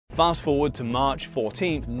Fast forward to March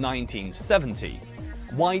 14, 1970.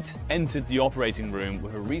 White entered the operating room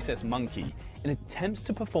with a rhesus monkey in attempts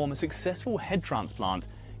to perform a successful head transplant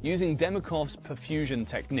using Demikov's perfusion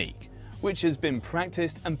technique, which has been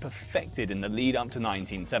practiced and perfected in the lead up to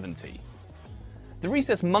 1970. The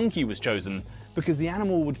rhesus monkey was chosen because the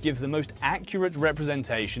animal would give the most accurate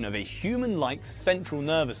representation of a human-like central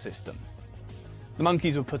nervous system. The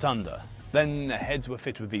monkeys were put under, then their heads were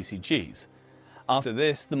fitted with ECGs. After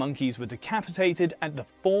this, the monkeys were decapitated at the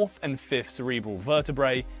 4th and 5th cerebral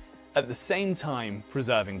vertebrae, at the same time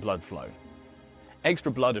preserving blood flow.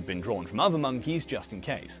 Extra blood had been drawn from other monkeys just in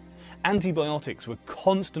case. Antibiotics were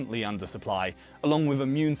constantly under supply, along with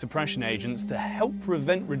immune suppression agents to help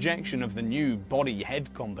prevent rejection of the new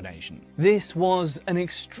body-head combination. This was an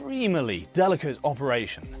extremely delicate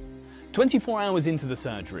operation. 24 hours into the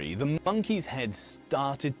surgery, the monkey's head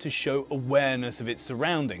started to show awareness of its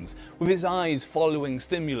surroundings, with its eyes following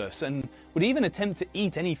stimulus, and would even attempt to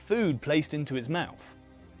eat any food placed into its mouth.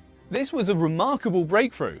 This was a remarkable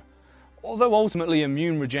breakthrough, although ultimately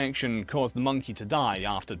immune rejection caused the monkey to die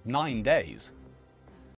after 9 days.